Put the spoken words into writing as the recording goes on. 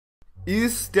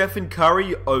Is Stephen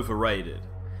Curry overrated?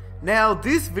 Now,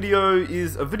 this video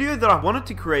is a video that I wanted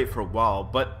to create for a while,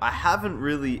 but I haven't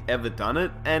really ever done it,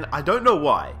 and I don't know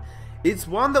why. It's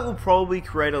one that will probably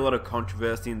create a lot of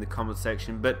controversy in the comment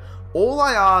section, but all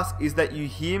I ask is that you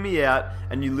hear me out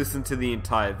and you listen to the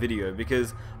entire video,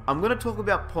 because I'm going to talk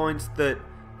about points that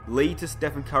lead to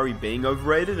Stephen Curry being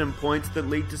overrated and points that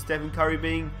lead to Stephen Curry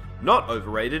being not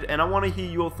overrated, and I want to hear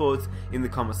your thoughts in the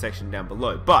comment section down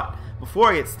below. But before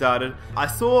I get started, I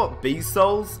saw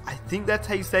B-Souls, I think that's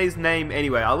how you say his name.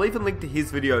 Anyway, I'll leave a link to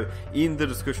his video in the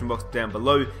description box down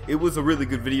below. It was a really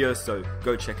good video, so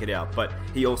go check it out. But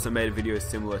he also made a video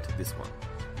similar to this one.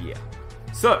 Yeah.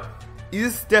 So,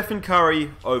 is Stephen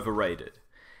Curry overrated?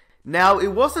 Now, it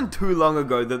wasn't too long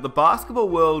ago that the basketball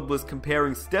world was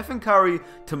comparing Stephen Curry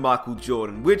to Michael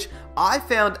Jordan, which I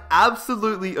found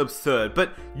absolutely absurd,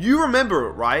 but you remember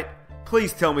it, right?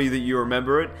 Please tell me that you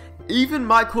remember it. Even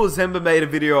Mike Zemba made a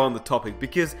video on the topic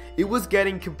because it was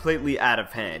getting completely out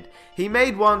of hand. He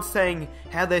made one saying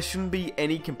how there shouldn't be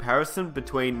any comparison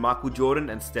between Michael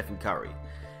Jordan and Stephen Curry.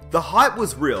 The hype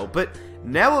was real, but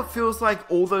now it feels like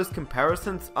all those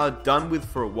comparisons are done with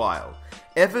for a while.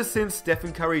 Ever since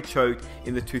Stephen Curry choked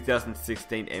in the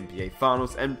 2016 NBA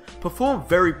Finals and performed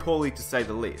very poorly to say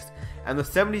the least, and the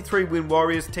 73-win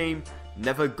Warriors team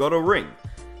never got a ring.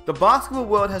 The basketball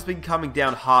world has been coming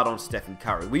down hard on Stephen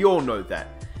Curry, we all know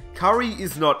that. Curry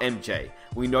is not MJ,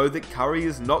 we know that Curry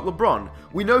is not LeBron,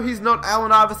 we know he's not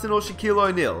Allen Iverson or Shaquille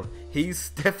O'Neal, he's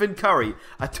Stephen Curry,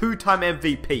 a two-time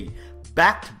MVP.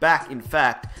 Back-to-back, in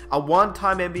fact, a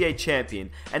one-time NBA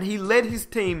champion, and he led his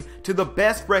team to the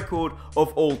best record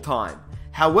of all time.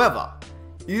 However,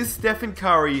 is Stephen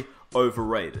Curry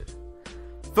overrated?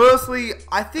 Firstly,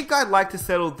 I think I'd like to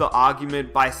settle the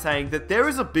argument by saying that there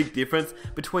is a big difference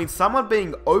between someone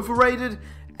being overrated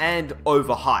and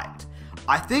overhyped.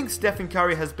 I think Stephen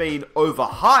Curry has been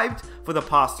overhyped for the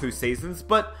past 2 seasons,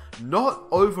 but not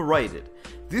overrated.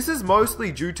 This is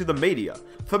mostly due to the media.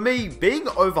 For me, being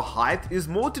overhyped is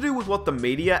more to do with what the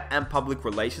media and public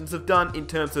relations have done in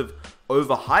terms of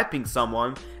overhyping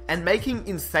someone and making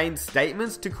insane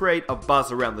statements to create a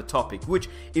buzz around the topic, which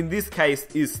in this case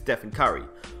is Stephen Curry.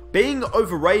 Being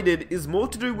overrated is more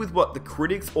to do with what the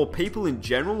critics or people in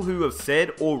general who have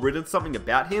said or written something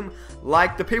about him,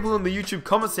 like the people in the YouTube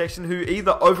comment section who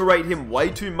either overrate him way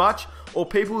too much or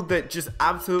people that just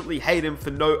absolutely hate him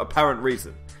for no apparent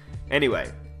reason. Anyway,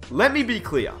 let me be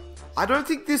clear. I don't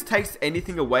think this takes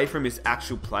anything away from his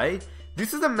actual play.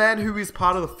 This is a man who is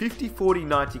part of the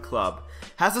 50-40-90 club,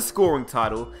 has a scoring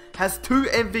title, has 2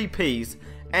 MVPs,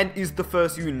 and is the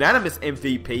first unanimous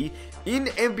MVP in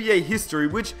NBA history,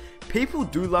 which people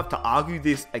do love to argue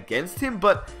this against him,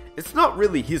 but it's not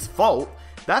really his fault.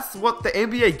 That's what the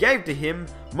NBA gave to him,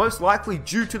 most likely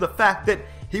due to the fact that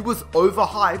he was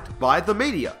overhyped by the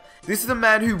media. This is a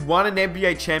man who won an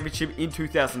NBA championship in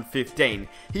 2015.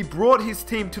 He brought his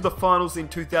team to the finals in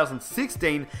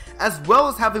 2016, as well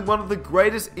as having one of the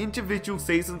greatest individual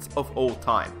seasons of all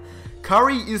time.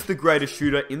 Curry is the greatest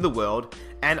shooter in the world,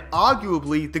 and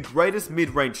arguably the greatest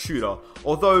mid-range shooter,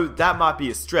 although that might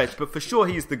be a stretch, but for sure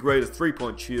he is the greatest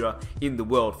three-point shooter in the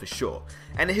world for sure.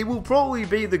 And he will probably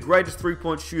be the greatest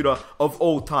three-point shooter of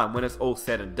all time when it's all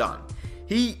said and done.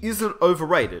 He isn't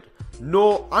overrated,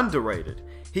 nor underrated.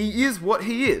 He is what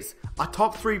he is, a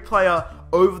top 3 player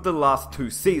over the last 2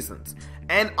 seasons.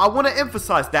 And I want to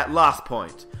emphasize that last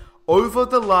point. Over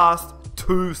the last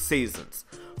 2 seasons.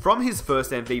 From his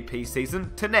first MVP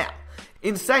season to now.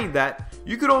 In saying that,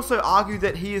 you could also argue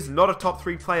that he is not a top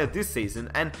 3 player this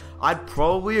season, and I'd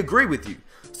probably agree with you.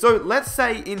 So let's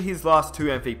say in his last 2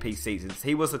 MVP seasons,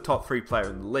 he was a top 3 player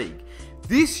in the league.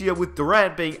 This year, with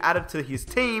Durant being added to his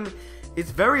team,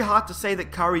 it's very hard to say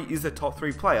that Curry is a top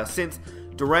 3 player, since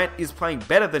Durant is playing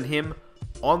better than him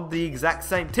on the exact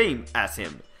same team as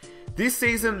him. This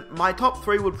season, my top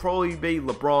 3 would probably be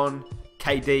LeBron,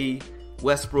 KD,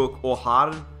 Westbrook, or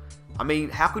Harden. I mean,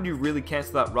 how could you really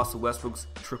cancel out Russell Westbrook's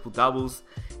triple-doubles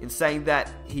in saying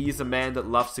that he is a man that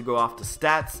loves to go after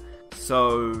stats?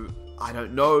 So, I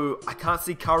don't know. I can't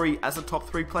see Curry as a top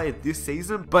 3 player this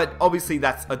season, but obviously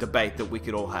that's a debate that we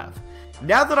could all have.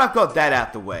 Now that I've got that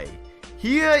out the way,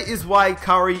 here is why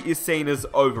Curry is seen as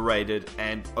overrated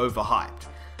and overhyped.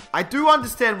 I do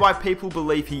understand why people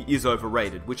believe he is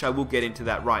overrated, which I will get into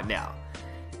that right now.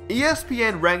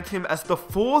 ESPN ranked him as the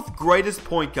 4th greatest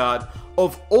point guard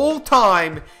of all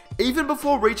time, even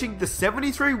before reaching the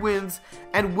 73 wins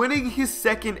and winning his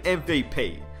 2nd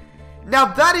MVP. Now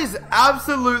that is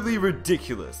absolutely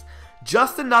ridiculous.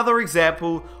 Just another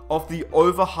example of the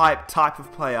overhyped type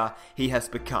of player he has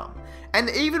become. And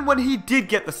even when he did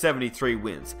get the 73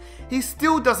 wins, he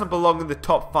still doesn't belong in the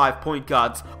top 5 point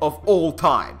guards of all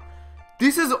time.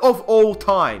 This is of all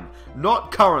time,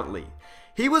 not currently.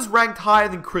 He was ranked higher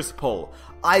than Chris Paul,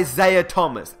 Isaiah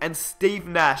Thomas, and Steve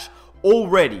Nash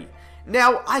already.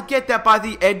 Now, I get that by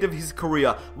the end of his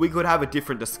career, we could have a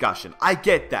different discussion. I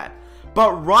get that.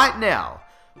 But right now,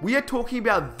 we are talking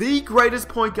about the greatest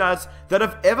point guards that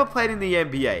have ever played in the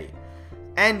NBA.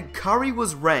 And Curry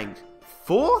was ranked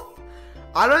 4th?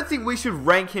 I don't think we should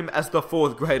rank him as the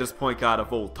 4th greatest point guard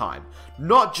of all time.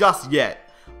 Not just yet.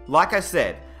 Like I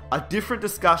said, a different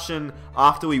discussion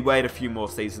after we wait a few more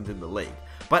seasons in the league.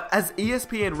 But as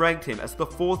ESPN ranked him as the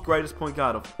 4th greatest point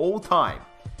guard of all time,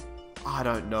 I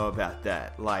don't know about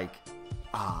that. Like,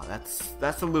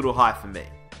 that's a little high for me.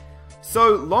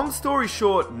 So, long story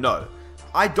short, no.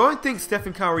 I don't think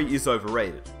Stephen Curry is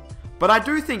overrated. But I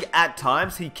do think at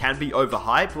times he can be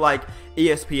overhyped, like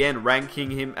ESPN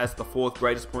ranking him as the 4th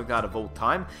greatest point guard of all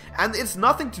time. And it's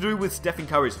nothing to do with Stephen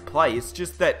Curry's play, it's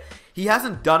just that he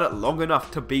hasn't done it long enough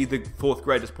to be the 4th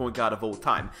greatest point guard of all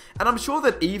time. And I'm sure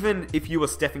that even if you are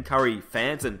Stephen Curry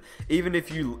fans, and even if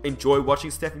you enjoy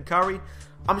watching Stephen Curry,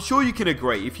 I'm sure you can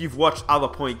agree, if you've watched other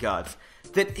point guards,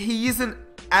 that he isn't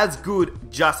as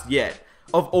good just yet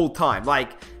of all time.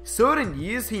 Like, certain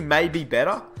years he may be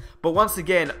better, but once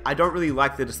again, I don't really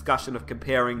like the discussion of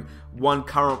comparing one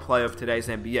current player of today's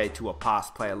NBA to a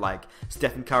past player like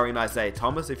Stephen Curry and Isaiah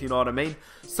Thomas, if you know what I mean.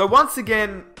 So once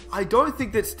again, I don't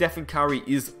think that Stephen Curry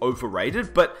is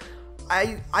overrated, but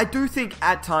I do think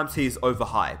at times he's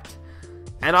overhyped.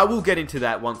 And I will get into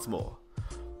that once more.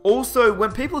 Also,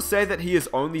 when people say that he has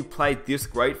only played this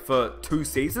great for 2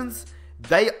 seasons,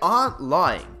 they aren't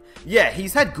lying. Yeah,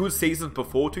 he's had good seasons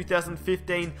before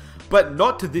 2015, but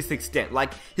not to this extent.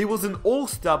 Like, he was an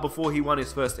all-star before he won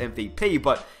his first MVP,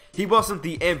 but he wasn't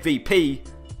the MVP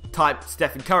type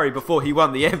Stephen Curry before he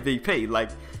won the MVP. Like,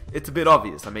 it's a bit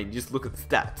obvious. I mean, just look at the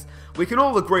stats. We can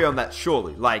all agree on that,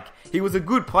 surely. Like, he was a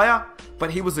good player, but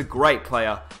he was a great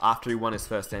player after he won his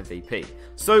first MVP.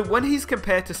 So when he's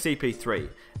compared to CP3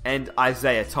 and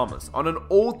Isaiah Thomas on an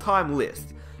all-time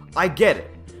list, I get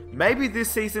it. Maybe this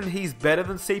season he's better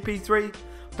than CP3,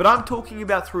 but I'm talking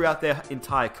about throughout their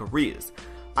entire careers.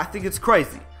 I think it's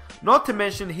crazy. Not to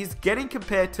mention he's getting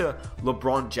compared to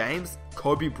LeBron James,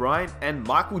 Kobe Bryant, and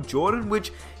Michael Jordan,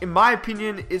 which in my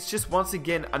opinion is just once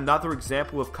again another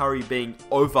example of Curry being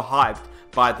overhyped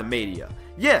by the media.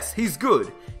 Yes, he's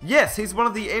good. Yes, he's one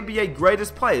of the NBA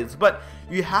greatest players, but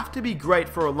you have to be great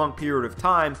for a long period of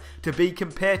time to be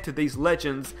compared to these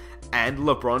legends and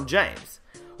LeBron James.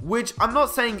 Which, I'm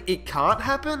not saying it can't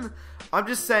happen, I'm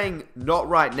just saying not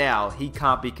right now he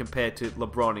can't be compared to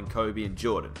LeBron and Kobe and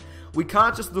Jordan. We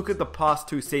can't just look at the past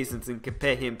 2 seasons and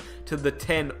compare him to the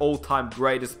 10 all-time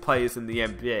greatest players in the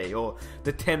NBA, or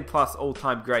the 10 plus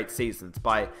all-time great seasons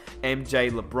by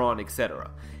MJ, LeBron, etc.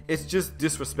 It's just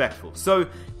disrespectful. So,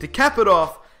 to cap it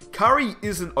off, Curry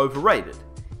isn't overrated.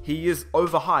 He is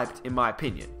overhyped in my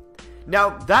opinion.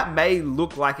 Now, that may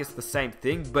look like it's the same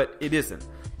thing, but it isn't.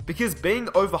 Because being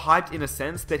overhyped in a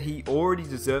sense that he already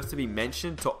deserves to be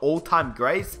mentioned to all-time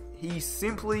greats, he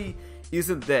simply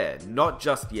isn't there, not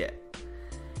just yet.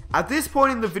 At this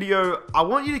point in the video, I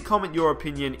want you to comment your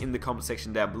opinion in the comment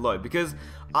section down below, because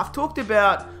I've talked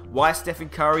about why Stephen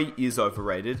Curry is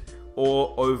overrated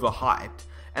or overhyped,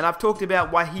 and I've talked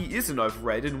about why he isn't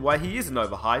overrated and why he isn't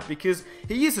overhyped, because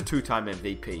he is a 2-time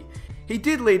MVP. He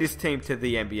did lead his team to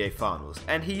the NBA Finals,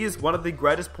 and he is one of the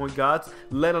greatest point guards,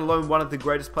 let alone one of the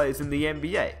greatest players in the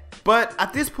NBA. But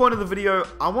at this point of the video,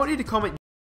 I want you to comment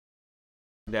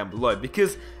down below,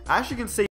 because as you can see,